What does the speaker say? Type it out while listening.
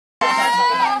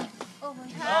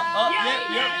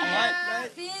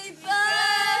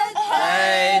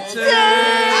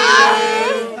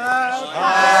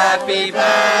Happy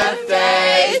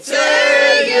birthday to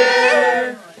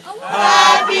you.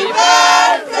 Happy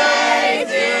birthday,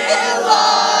 dear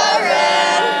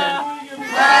Lauren.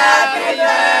 Happy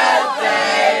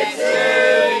birthday to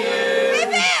you.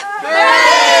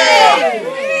 Hooray!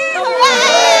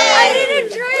 I need a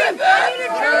drink. Get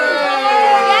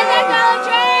that girl a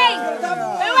drink.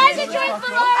 Who has a drink for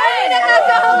Lauren? I need an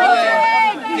alcoholic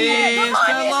drink. Here's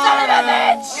to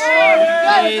Lauren.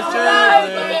 Here's to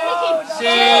Lauren. She's a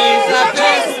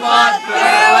best one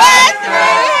through and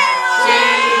through.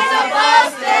 She's a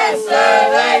busted, so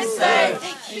they say.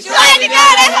 She tried to go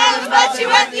to heaven, but she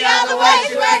went the other way.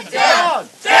 She went down,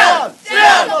 down,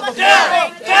 down, down,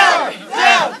 down,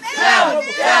 down, down,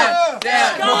 down,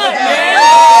 down.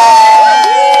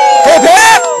 Hip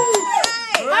hip!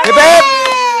 Hip hip!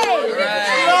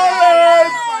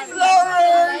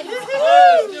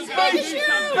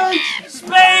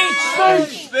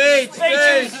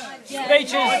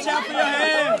 Speeches! Watch out for your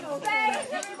hair!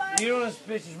 You don't want a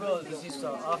speech as well as the sister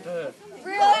after her.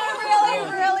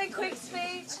 Really quick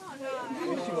speech.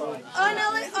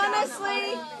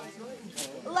 Honestly,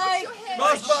 like,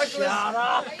 Shut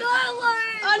up!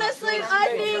 honestly,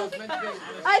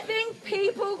 I think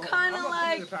people kind of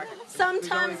like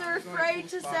sometimes are afraid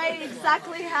to say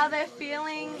exactly how they're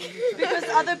feeling because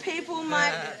other people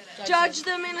might judge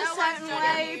them in a certain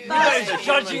way. But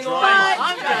Judging from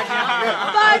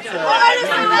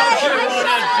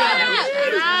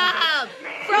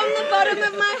the bottom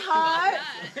of my heart,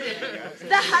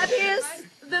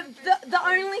 the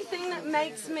only thing that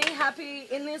makes me happy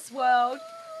in this world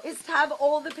is to have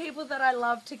all the people that I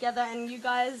love together, and you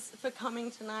guys for coming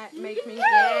tonight make me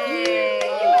happy.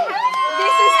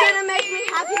 This is gonna make me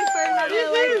happy for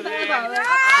another week forever. I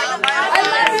love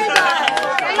you guys.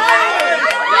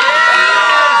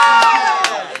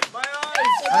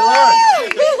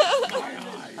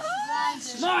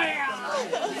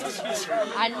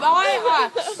 And my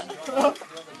heart.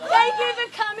 Thank you for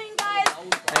coming, guys,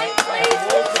 and please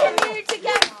continue to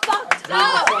get fucked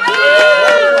up.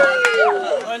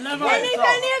 And if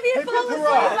any of you fall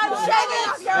asleep, I'm shaking.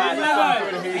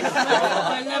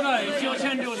 Levo, it's your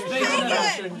turn to do a speech.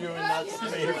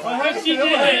 I hope you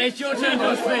did it. It's your turn to do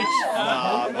a speech.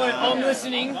 I'm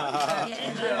listening. Who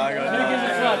gives a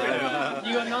fuck?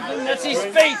 You got nothing? That's his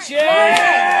speech,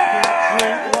 yeah!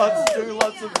 Do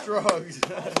lots of drugs.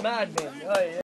 Mad man. Oh, yeah.